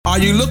Are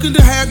you looking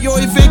to have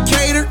your event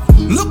catered?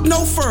 Look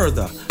no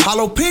further.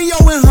 Jalapeno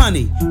and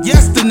Honey.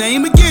 Yes, the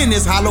name again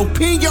is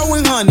Jalapeno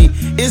and Honey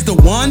is the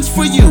ones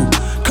for you.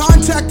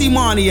 Contact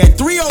Imani at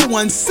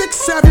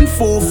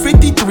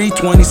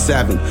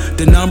 301-674-5327.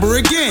 The number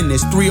again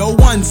is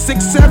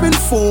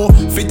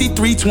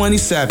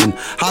 301-674-5327.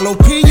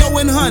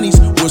 Jalapeno and Honeys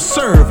will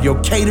serve your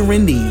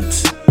catering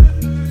needs.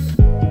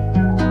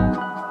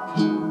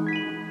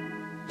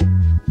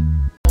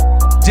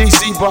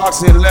 DC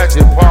Boxing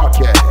Legend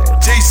Podcast.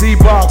 DC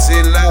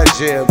Boxing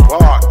Legend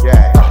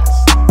Podcast.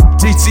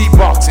 DC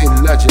Boxing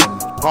Legend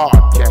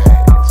Podcast.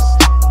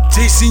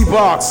 DC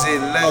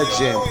Boxing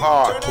Legend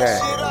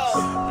Podcast.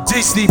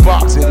 DC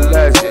Boxing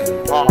Legend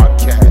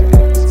Podcast.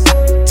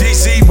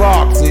 DC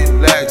Boxing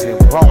Legend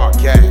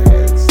Podcast.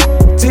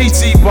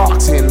 DC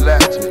Boxing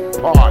Legend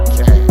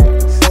Podcast.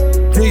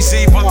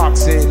 DC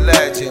Boxing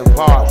Legend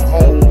Podcast.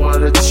 Home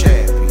of the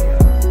champions.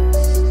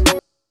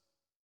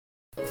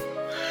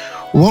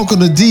 Welcome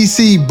to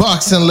DC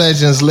Boxing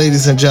Legends,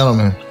 ladies and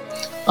gentlemen.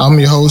 I'm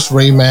your host,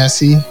 Ray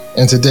Massey,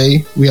 and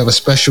today we have a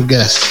special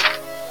guest.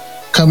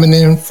 Coming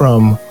in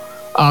from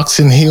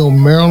Oxon Hill,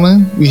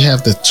 Maryland, we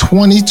have the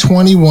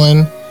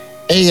 2021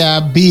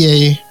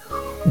 AIBA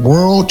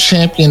World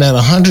Champion at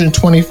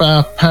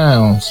 125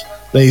 pounds.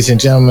 Ladies and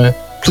gentlemen,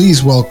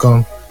 please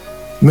welcome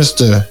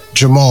Mr.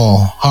 Jamal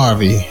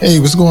Harvey. Hey,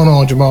 what's going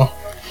on, Jamal?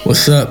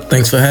 What's up?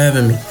 Thanks for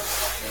having me.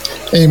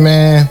 Hey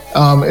man,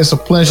 it's a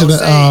pleasure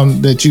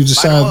that you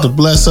decided to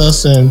bless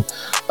us and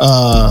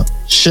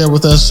share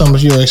with us some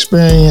of your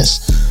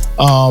experience.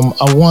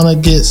 I want to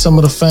get some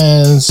of the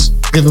fans,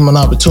 give them an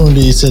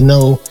opportunity to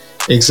know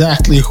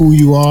exactly who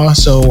you are.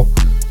 So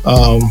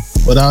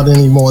without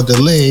any more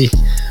delay,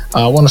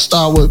 I want to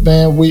start with,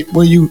 man,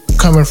 where you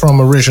coming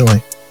from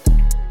originally?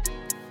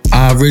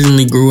 I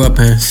originally grew up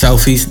in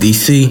Southeast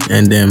DC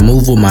and then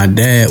moved with my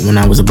dad when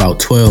I was about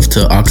 12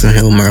 to Oxon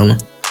Hill,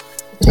 Maryland.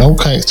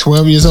 Okay,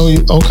 12 years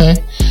old. Okay.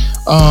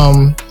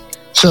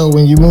 So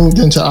when you moved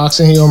into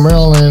Oxon Hill,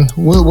 Maryland,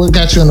 what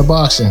got you into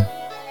boxing?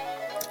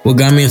 What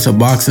got me into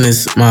boxing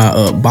is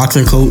my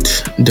boxing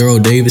coach, Daryl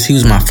Davis. He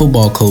was my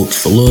football coach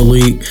for Little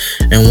League.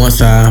 And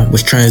once I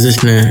was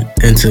transitioning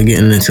into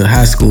getting into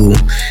high school,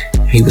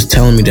 he was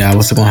telling me that I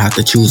was going to have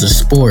to choose a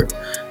sport.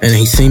 And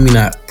he seen me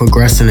not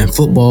progressing in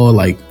football,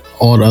 like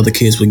all the other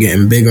kids were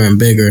getting bigger and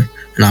bigger,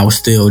 and I was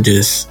still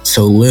just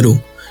so little.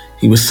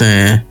 He was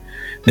saying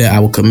that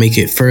I could make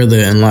it further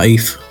in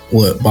life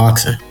with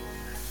boxing.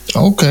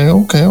 Okay.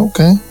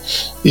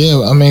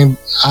 Yeah, I mean,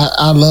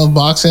 I love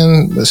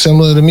boxing.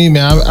 Similar to me,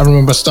 man. I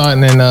remember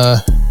starting in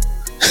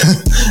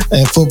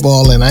in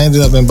football, and I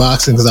ended up in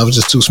boxing because I was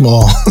just too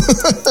small.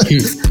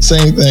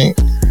 Same thing.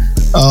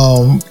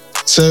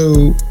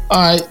 So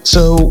all right.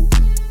 So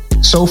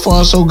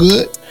far so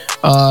good.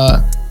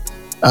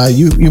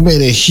 You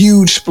made a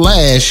huge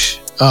splash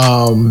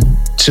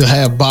to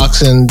have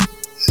boxing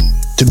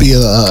to be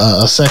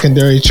a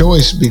secondary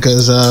choice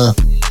because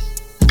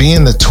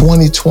being the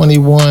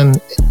 2021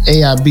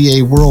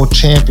 AIBA World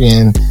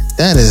Champion,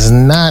 that is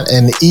not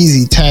an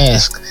easy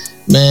task,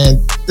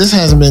 man. This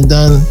hasn't been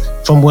done,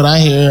 from what I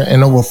hear,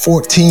 in over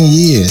 14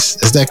 years.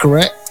 Is that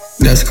correct?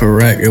 That's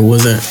correct. It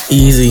wasn't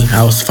easy.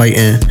 I was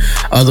fighting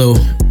other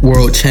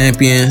world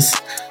champions.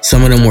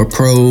 Some of them were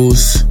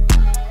pros,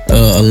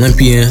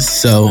 Olympians,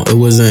 so it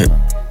wasn't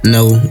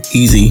no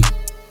easy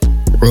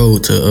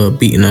road to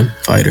beating them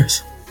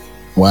fighters.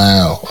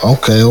 Wow.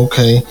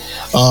 Okay.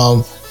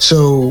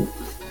 So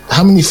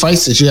how many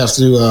fights did you have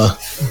to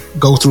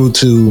go through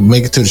to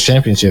make it to the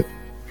championship?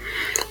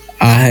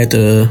 I had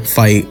to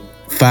fight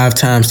 5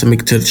 times to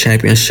make it to the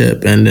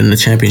championship, and then the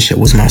championship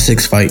was my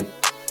 6th fight.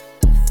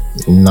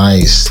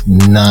 Nice.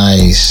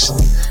 Was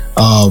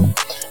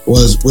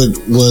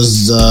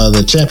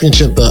the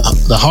championship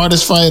the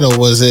hardest fight, or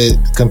was it,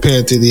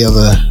 compared to the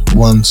other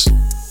ones,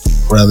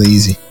 rather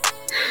easy?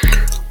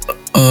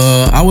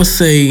 I would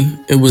say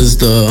it was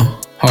the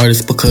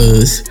hardest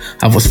because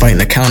I was fighting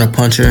a counter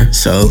puncher,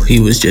 so he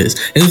was just,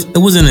 it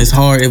wasn't as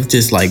hard. It was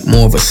just like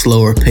more of a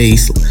slower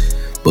pace,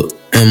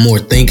 and more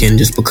thinking,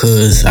 just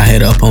because I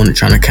had an opponent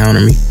trying to counter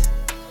me.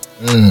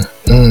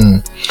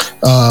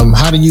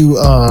 How do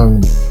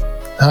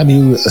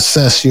you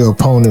assess your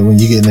opponent when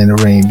you get in the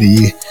ring?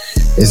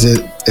 Is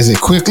it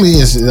quickly?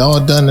 Is it all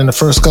done in the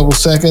first couple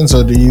seconds,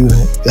 or do you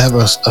have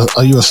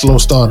are you a slow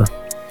starter?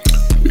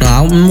 No,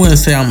 I wouldn't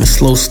say I'm a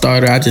slow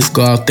starter. I just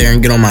go out there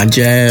and get on my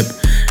jab,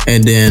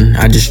 and then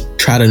I just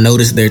try to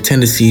notice their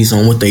tendencies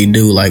on what they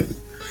do. Like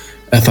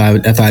if I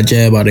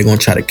jab, are they gonna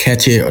try to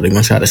catch it, or are they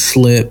gonna try to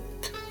slip?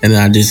 And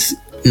then I just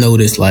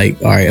notice, like,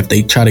 all right, if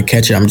they try to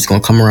catch it, I'm just gonna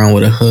come around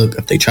with a hook.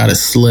 If they try to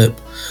slip,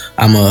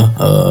 I'm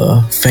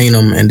a feint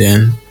them and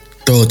then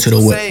throw it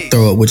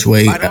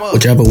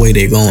whichever way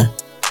they're going.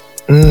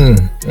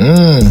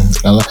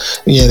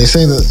 Yeah, they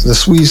say the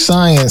sweet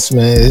science,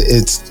 man.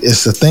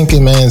 It's a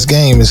thinking man's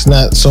game. It's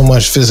not so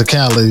much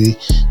physicality.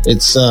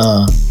 It's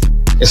a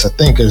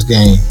thinker's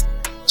game.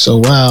 So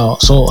wow.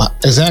 So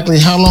exactly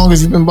how long have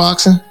you been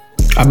boxing?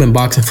 I've been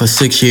boxing for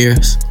 6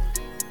 years.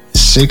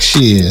 6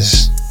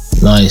 years.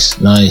 Nice.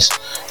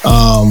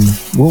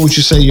 What would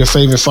you say your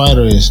favorite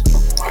fighter is,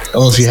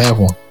 or if you have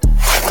one?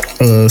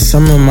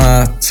 Some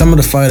of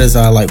the fighters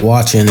I like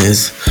watching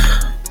is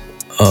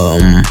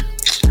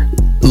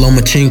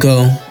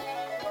Lomachenko,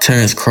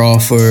 Terrence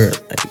Crawford.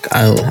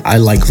 I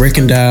like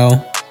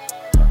Rickendow,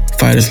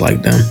 fighters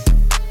like them.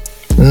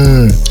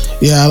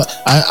 Yeah,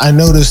 I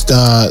noticed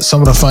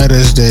some of the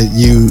fighters that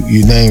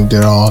you named.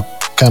 They're all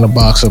kind of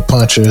boxer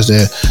punchers.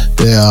 They're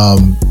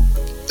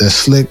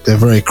slick. They're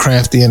very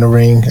crafty in the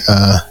ring.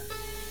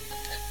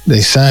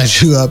 They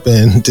size you up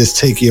and just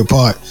take you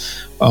apart.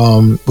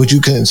 Would you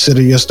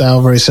consider your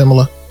style very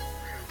similar?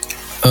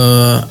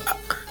 I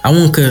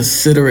won't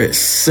consider it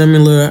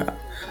similar.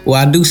 Well,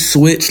 I do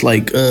switch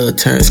like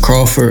Terrence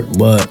Crawford,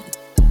 but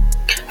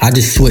I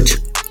just switch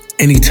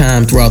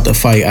anytime throughout the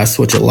fight. I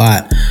switch a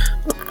lot,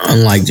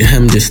 unlike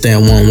him just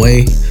staying one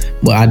way.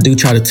 But I do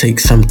try to take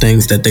some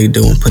things that they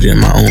do and put it in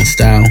my own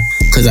style,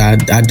 because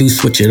I do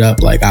switch it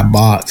up. Like I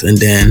box, and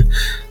then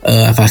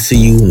if I see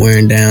you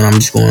wearing down, I'm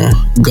just gonna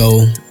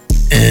go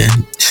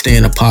and stay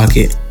in the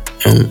pocket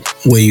and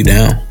weigh you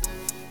down.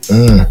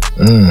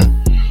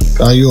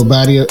 Are you a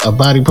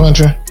body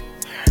puncher?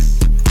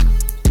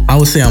 I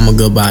would say I'm a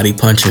good body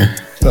puncher.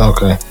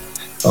 Okay,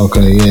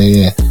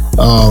 yeah.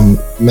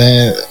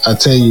 Man, I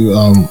tell you,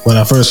 when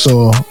I first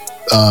saw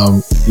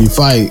you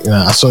fight,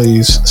 I saw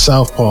you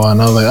southpaw,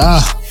 and I was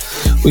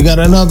like, we got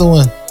another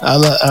one. I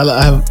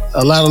have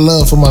a lot of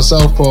love for my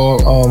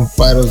southpaw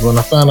fighters. When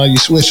I found out you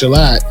switch a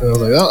lot, and I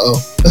was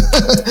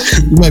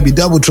like, you might be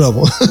double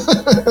trouble.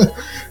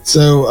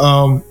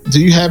 So,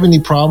 do you have any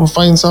problem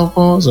fighting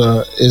southpaws,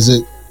 or is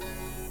it?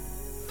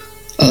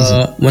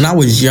 When I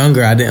was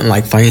younger, I didn't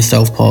like fighting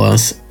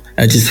southpaws.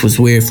 That just was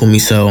weird for me,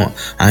 so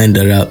I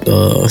ended up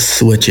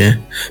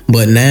switching.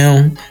 But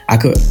now I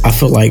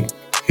feel like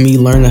me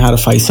learning how to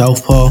fight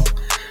southpaw,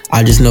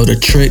 I just know the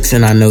tricks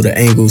and I know the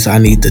angles I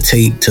need to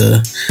take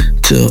to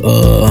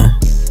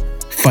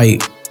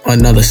fight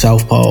another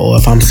southpaw, or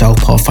if I'm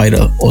southpaw, fight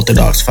a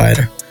orthodox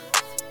fighter.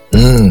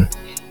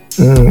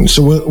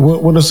 So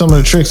what are some of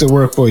the tricks that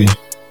work for you?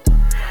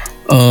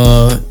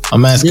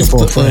 I'm asking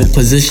for a friend.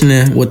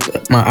 Positioning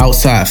with my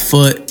outside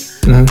foot,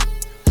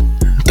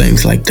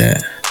 things like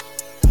that.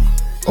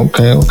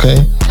 Okay.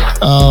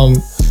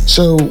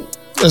 So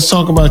let's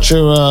talk about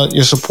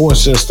your support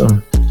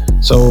system.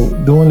 So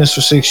doing this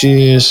for 6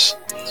 years,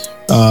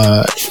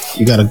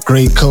 you got a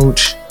great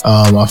coach.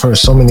 I've heard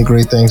so many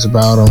great things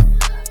about him.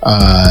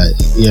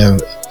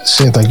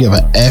 Seems like you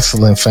have an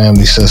excellent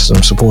family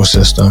system, support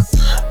system.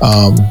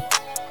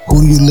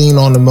 Who do you lean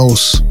on the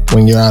most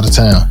when you're out of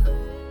town?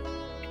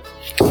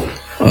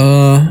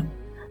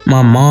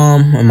 My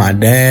mom and my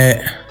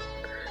dad.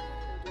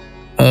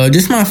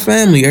 Just my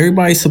family.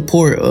 Everybody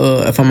support.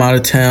 If I'm out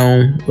of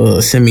town,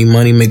 send me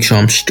money, make sure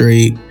I'm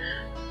straight.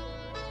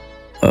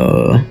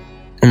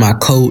 And my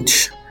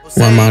coach,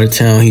 when I'm out of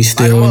town, he's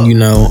still,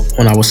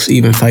 when I was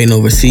even fighting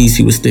overseas,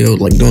 he was still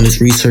like doing his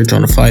research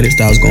on the fighters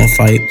that I was going to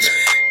fight,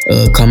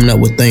 coming up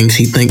with things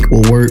he think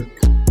will work.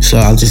 So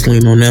I'll just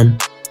lean on them.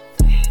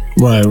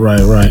 Right.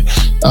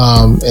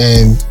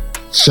 And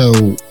so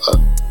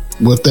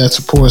with that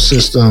support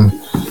system,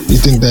 you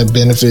think that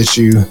benefits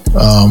you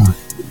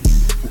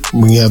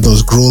when you have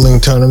those grueling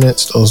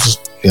tournaments, those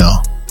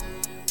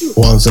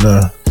ones that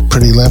are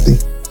pretty lengthy?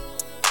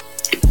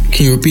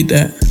 Can you repeat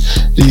that?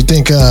 Do you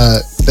think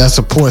that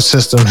support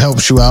system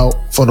helps you out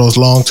for those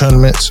long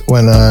tournaments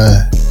when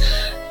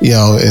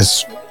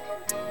it's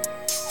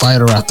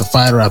fighter after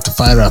fighter after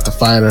fighter after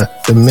fighter,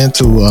 the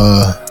mental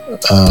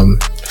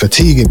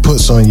fatigue it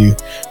puts on you?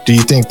 Do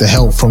you think the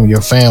help from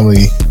your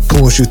family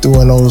pulls you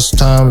through in those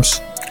times?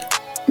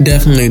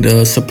 Definitely,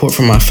 the support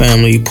from my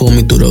family pulled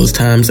me through those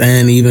times,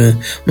 and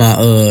even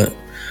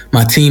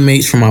my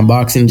teammates from my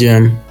boxing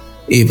gym.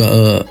 Even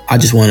I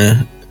just want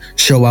to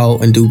show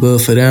out and do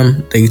good for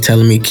them. They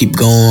telling me keep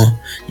going,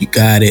 you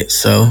got it.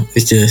 So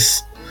it's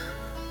just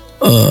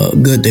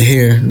good to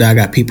hear that I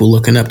got people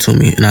looking up to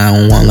me, and I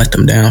don't want to let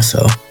them down.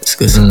 So it's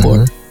good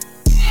support.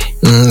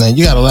 And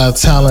you got a lot of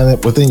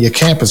talent within your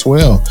camp as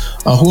well.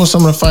 Who are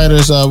some of the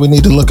fighters we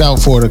need to look out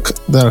for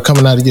that are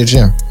coming out of your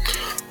gym?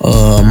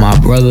 My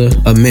brother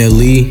Amir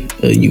Lee.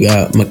 You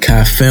got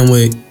Makai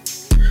Fenwick.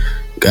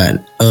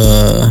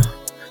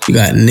 You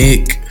got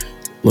Nick.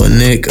 Little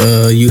Nick.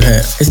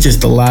 It's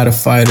just a lot of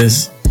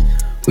fighters.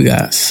 We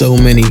got so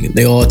many.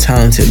 They all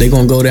talented. They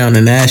gonna go down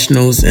to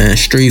nationals in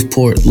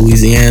Shreveport,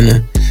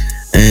 Louisiana,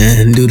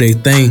 and do their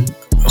thing.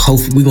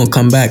 Hopefully we gonna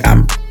come back.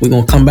 We're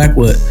gonna come back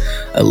with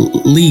at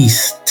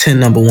least 10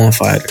 number one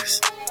fighters.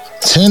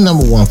 10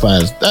 number one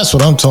fighters. That's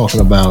what I'm talking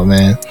about,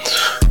 man.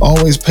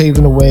 Always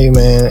paving the way,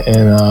 man,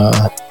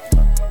 and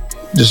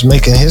just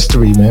making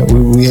history, man.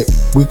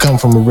 We come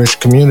from a rich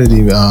community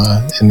in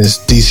this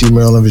DC,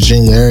 Maryland,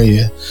 Virginia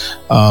area,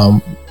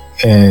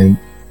 and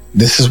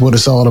this is what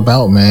it's all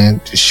about,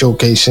 man. Just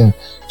showcasing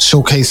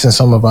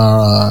some of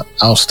our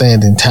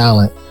outstanding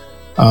talent.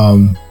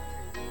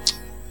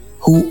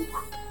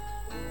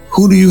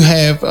 Who do you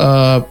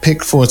have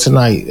picked for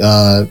tonight?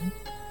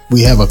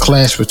 We have a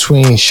clash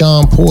between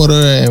Sean Porter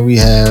and we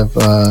have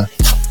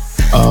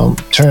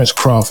Terrence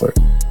Crawford.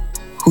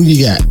 Who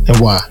you got and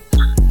why?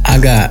 I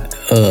got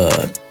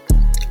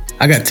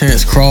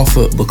Terrence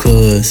Crawford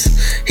because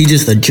he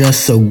just adjusts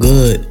so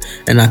good,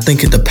 and I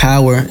think the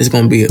power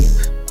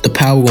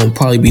gonna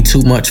probably be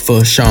too much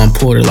for Sean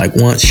Porter. Like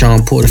once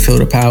Sean Porter feel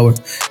the power,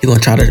 he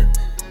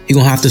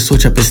gonna have to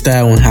switch up his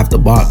style and have to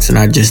box, and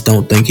I just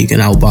don't think he can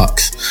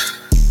outbox.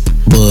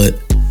 But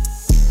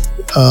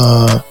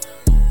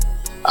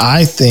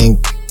I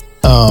think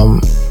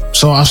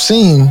so. I've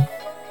seen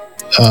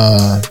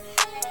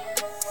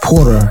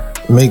Porter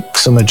make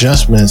some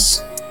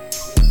adjustments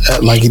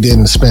like he did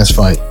in the Spence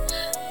fight.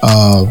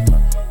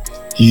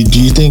 Do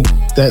you think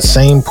that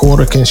same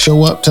Porter can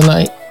show up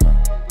tonight?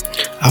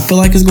 I feel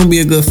like it's gonna be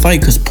a good fight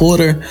because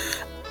Porter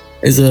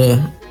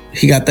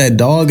he got that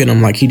dog in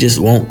him. Like he just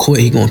won't quit.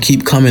 He gonna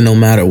keep coming no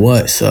matter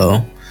what.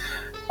 So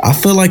I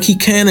feel like he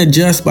can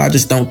adjust, but I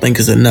just don't think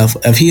it's enough.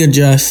 If he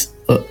adjusts,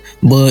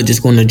 Bud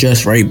just gonna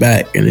adjust right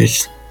back, and he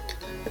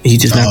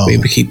just not gonna be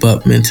able to keep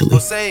up mentally.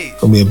 It's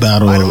gonna be a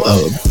battle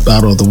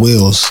of the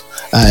wills,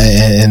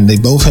 and they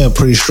both have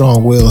pretty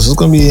strong wills. It's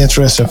gonna be an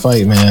interesting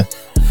fight, man.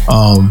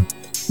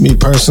 Me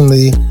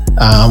personally,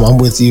 I'm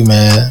with you,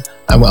 man.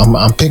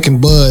 I'm picking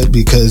Bud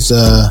because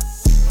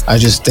I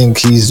just think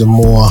he's the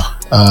more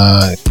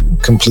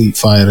complete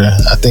fighter.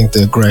 I think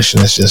the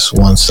aggression is just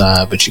one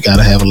side, but you got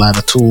to have a lot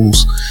of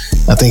tools.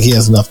 I think he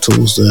has enough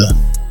tools to,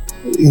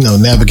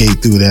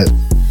 navigate through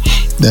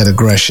that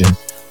aggression.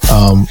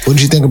 What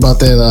did you think about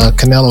that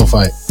Canelo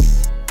fight?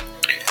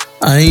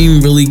 I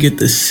ain't really get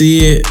to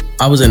see it.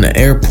 I was in the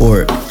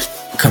airport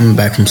coming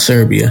back from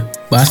Serbia,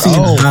 but I seen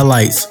the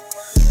highlights,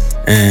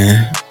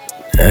 and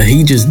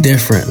he just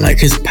different. Like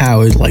his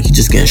power is like he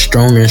just getting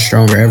stronger and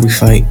stronger every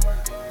fight.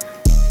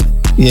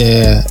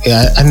 Yeah,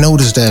 I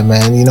noticed that,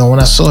 man. When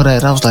I saw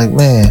that, I was like,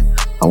 man,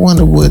 I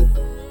wonder what it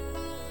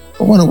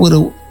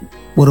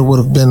would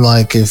have been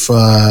like if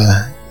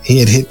he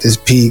had hit this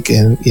peak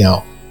and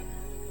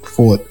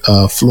fought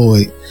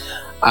Floyd.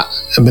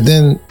 But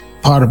then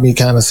part of me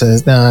kind of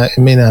says, nah, it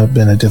may not have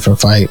been a different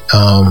fight.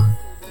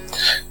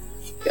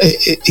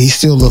 He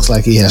still looks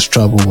like he has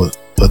trouble with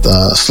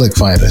slick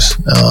fighters.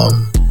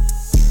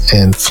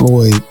 And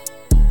Floyd,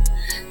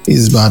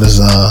 he's about as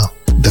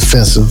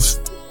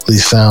defensively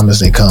sound as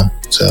they come.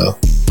 So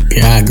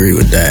yeah, I agree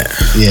with that.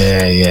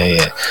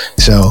 Yeah.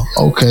 So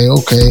okay.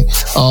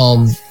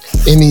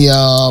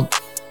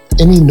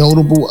 Any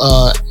notable?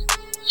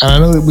 And I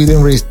know that we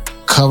didn't really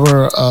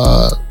cover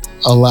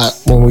a lot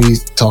when we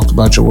talked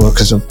about your work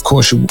because, of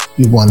course, you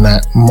won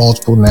that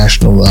multiple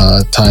national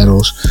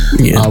titles.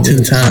 Yeah,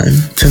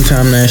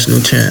 10-time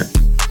national champ.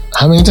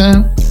 How many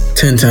times?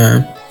 10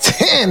 times.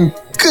 10.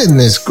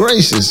 Goodness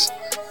gracious,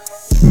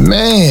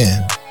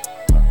 man.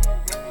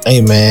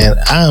 Hey, man,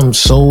 I'm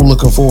so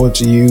looking forward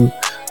to you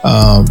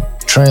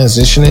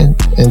transitioning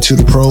into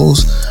the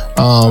pros.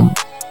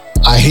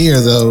 I hear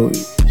though,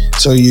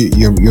 so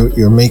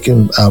you're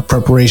making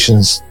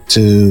preparations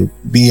to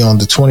be on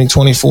the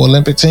 2024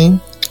 Olympic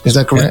team. Is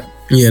that correct?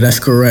 Yeah, that's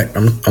correct.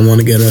 I want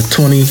to get a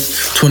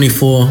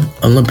 2024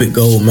 Olympic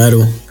gold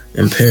medal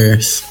in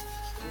Paris.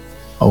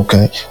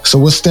 Okay. So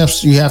what steps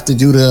do you have to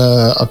do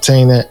to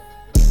obtain that?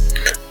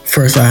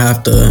 First, I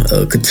have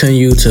to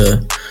continue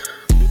to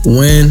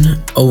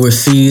win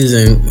overseas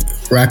and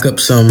rack up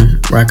some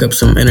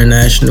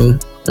international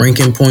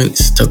ranking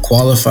points to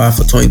qualify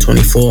for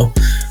 2024,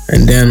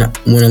 and then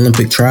win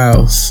Olympic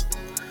trials.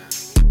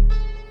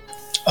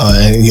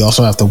 And you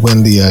also have to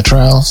win the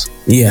trials?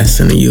 Yes,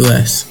 in the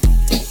U.S.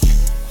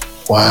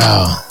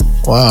 Wow,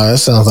 that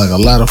sounds like a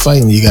lot of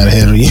fighting you got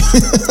ahead of you.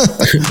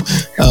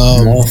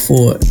 I'm all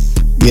for it.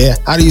 Yeah.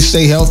 How do you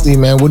stay healthy,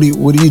 man? What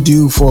do you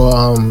do for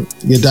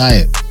your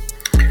diet?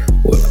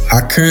 I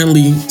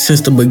currently,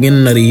 since the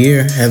beginning of the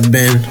year, have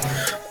been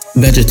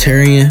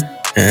vegetarian,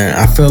 and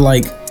I feel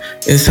like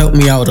it's helped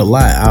me out a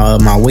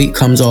lot. My weight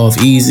comes off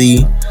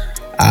easy.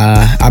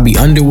 I be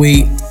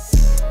underweight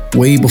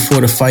way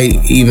before the fight,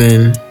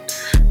 even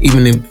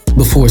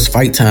before it's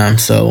fight time.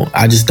 So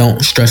I just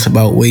don't stress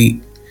about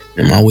weight,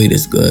 and my weight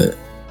is good.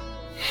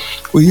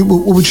 Well,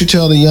 what would you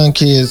tell the young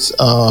kids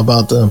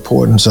about the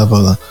importance of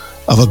a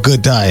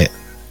good diet?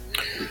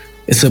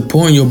 It's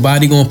important. Your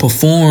body gonna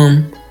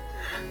perform.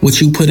 What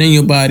you put in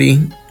your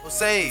body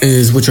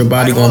is what your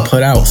body gonna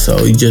put out.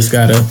 So you just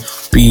gotta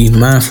be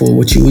mindful of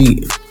what you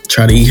eat.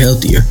 Try to eat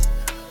healthier.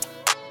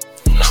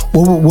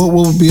 What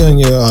would be on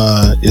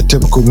your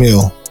typical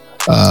meal?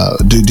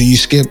 Do you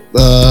skip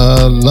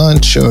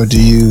lunch, or are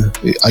you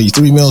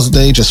 3 meals a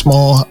day, just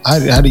small?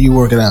 How do you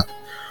work it out?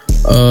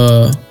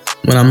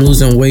 When I'm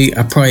losing weight,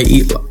 I probably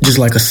eat just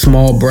like a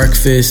small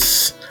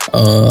breakfast,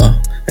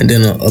 and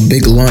then a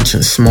big lunch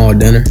and a small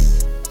dinner.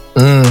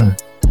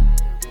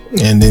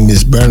 And then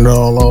just burn it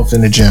all off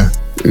in the gym.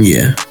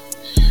 Yeah.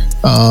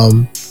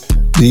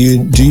 Do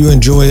you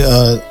enjoy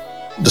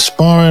the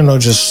sparring or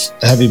just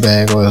heavy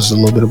bag, or is it a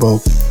little bit of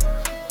both?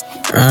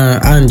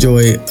 I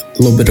enjoy a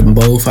little bit of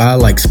both. I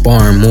like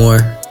sparring more.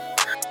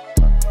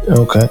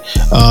 Okay.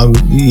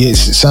 It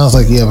sounds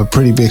like you have a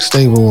pretty big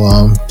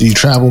stable. Do you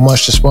travel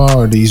much to spar,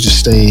 or do you just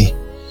stay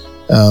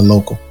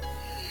local?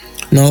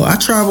 No, I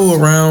travel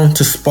around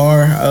to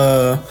spar,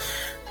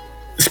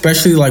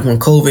 especially like when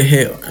COVID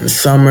hit in the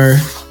summer.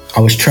 I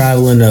was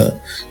traveling to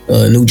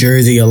New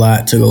Jersey a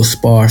lot to go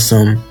spar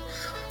some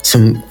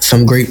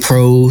great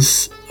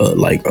pros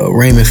like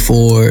Raymond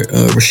Ford,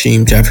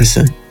 Rasheem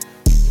Jefferson,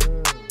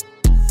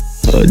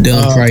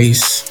 Dylan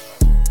Price.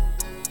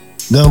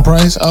 Dylan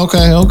Price?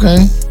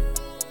 Okay.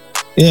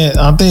 Yeah,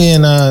 I'm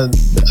thinking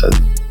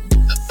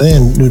they're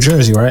in New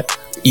Jersey, right?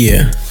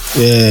 Yeah.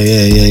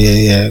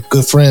 Yeah.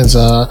 Good friends.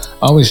 I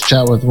always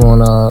chat with them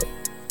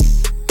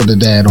with the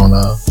dad on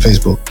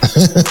Facebook.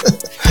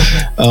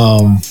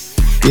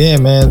 Yeah,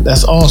 man,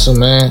 that's awesome,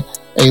 man.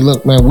 Hey,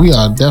 look, man, we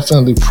are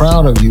definitely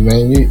proud of you,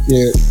 man.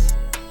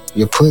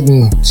 You're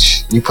putting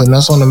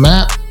us on the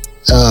map,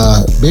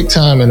 big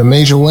time in a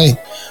major way.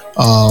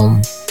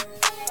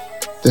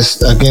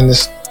 This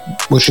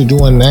what you're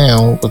doing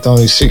now with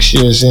only 6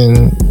 years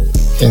in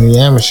the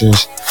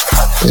amateurs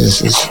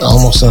is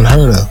almost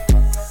unheard of.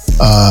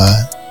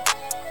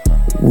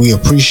 We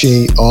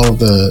appreciate all of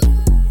the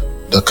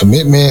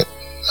commitment.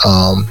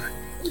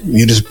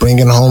 You're just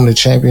bringing home the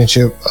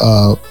championship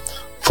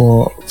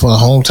for the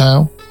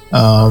hometown.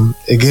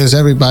 It gives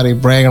everybody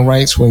bragging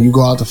rights when you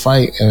go out to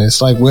fight, and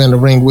it's like we're in the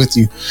ring with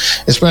you,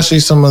 especially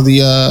some of the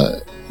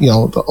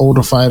the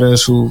older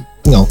fighters who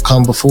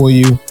come before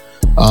you.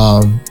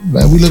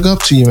 Man, we look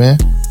up to you, man,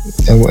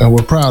 and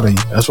we're proud of you.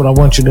 That's what I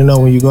want you to know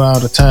when you go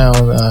out of town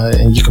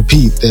and you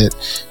compete, that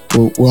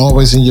we're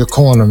always in your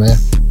corner, man.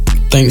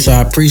 Thanks,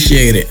 I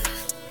appreciate it.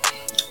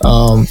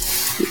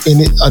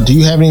 Do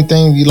you have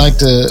anything you'd like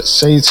to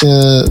say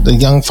to the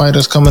young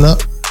fighters coming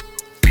up?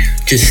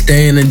 Just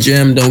stay in the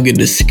gym. Don't get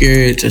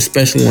discouraged,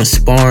 especially when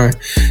sparring.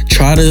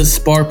 Try to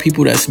spar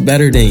people that's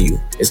better than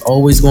you. It's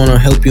always going to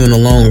help you in the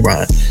long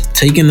run.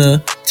 Taking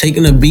a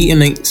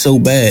beating ain't so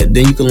bad.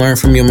 Then you can learn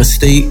from your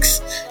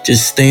mistakes.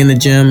 Just stay in the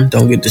gym.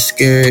 Don't get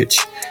discouraged,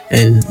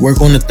 and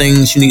work on the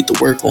things you need to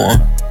work on.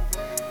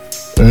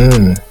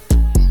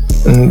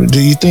 Do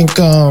you think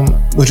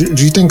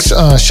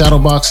shadow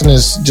boxing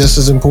is just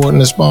as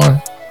important as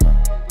sparring?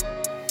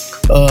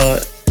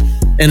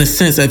 In a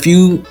sense, if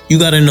you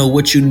got to know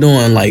what you're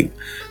doing, like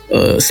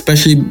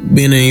especially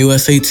being in a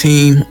USA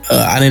team,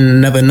 I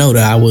never know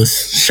that I was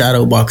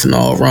shadow boxing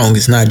all wrong.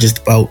 It's not just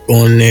about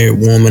going there,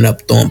 warming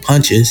up, throwing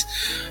punches.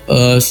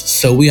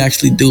 So we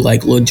actually do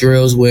like little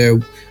drills where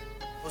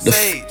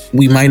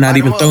we might not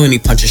even throw any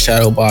punches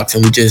shadow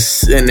boxing. We just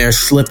sitting there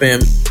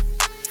slipping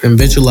and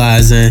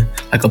visualizing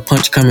like a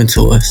punch coming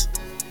to us.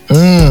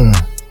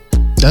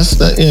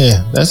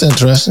 That's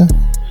interesting.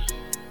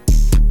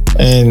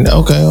 And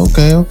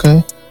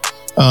okay.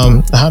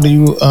 How do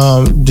you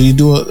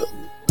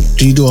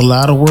do a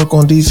lot of work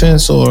on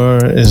defense,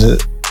 or is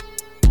it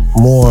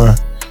more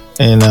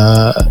in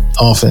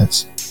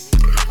offense?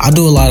 I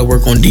do a lot of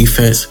work on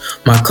defense.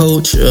 My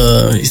coach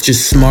is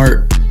just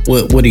smart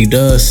with what he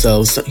does,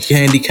 so he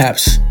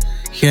handicaps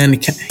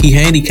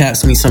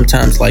me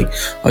sometimes. Like,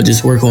 I'll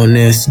just work on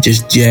this,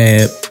 just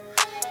jab,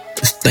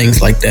 just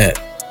things like that.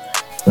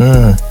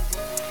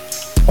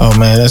 Oh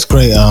man, that's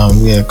great.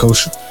 Yeah,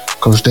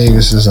 Coach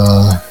Davis is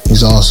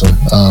he's awesome.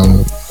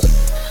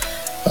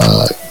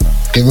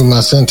 Give him my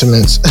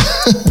sentiments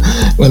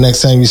when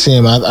next time you see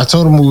him. I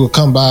told him we would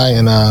come by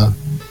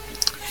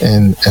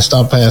and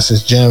stop past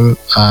his gym.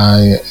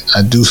 I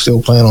do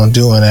still plan on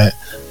doing that.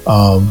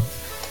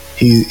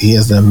 He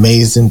has an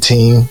amazing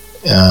team,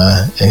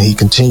 and he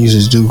continues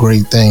to do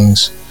great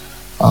things.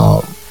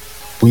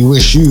 We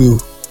wish you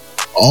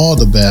all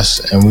the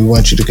best, and we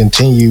want you to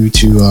continue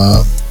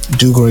to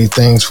do great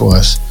things for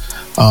us.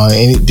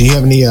 Do you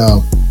have any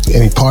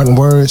parting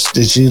words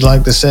that you'd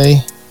like to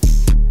say?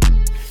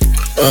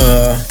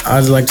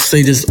 I'd like to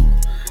say just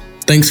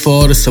thanks for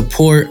all the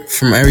support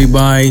from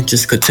everybody.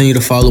 Just continue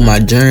to follow my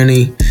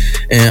journey,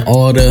 and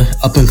all the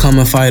up and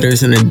coming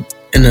fighters in the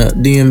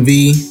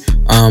DMV.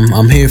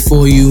 I'm here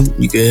for you.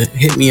 You can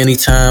hit me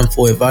anytime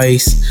for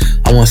advice.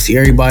 I want to see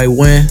everybody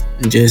win,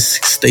 and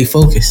just stay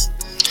focused.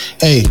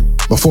 Hey,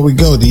 before we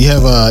go, do you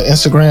have an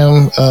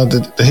Instagram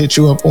to hit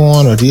you up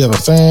on, or do you have a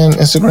fan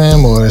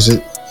Instagram, or is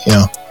it,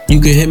 You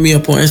can hit me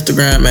up on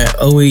Instagram at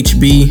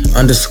OHB_Mahl,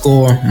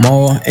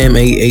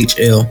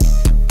 MAHL.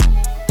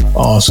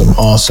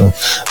 Awesome.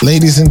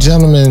 Ladies and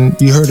gentlemen,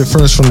 you heard it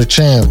first from the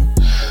champ,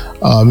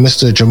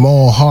 Mr.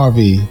 Jamal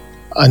Harvey,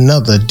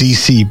 another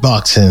DC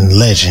boxing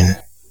legend.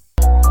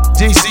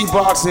 DC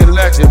Boxing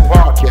Legend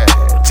Podcast.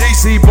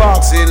 DC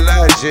Boxing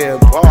Legend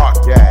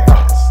Podcast.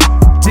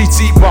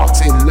 DC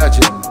Boxing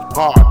Legend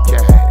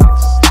Podcast.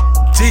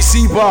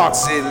 DC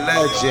Boxing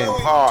Legend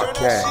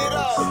Podcast.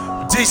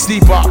 DC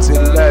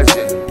Boxing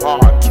Legend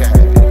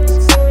Podcast.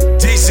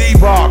 DC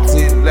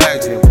Boxing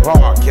Legend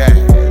Podcast.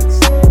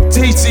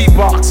 DC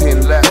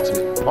Boxing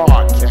Legend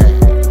Podcast.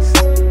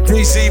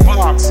 DC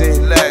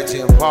Boxing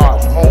Legend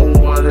Podcast. Home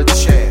of the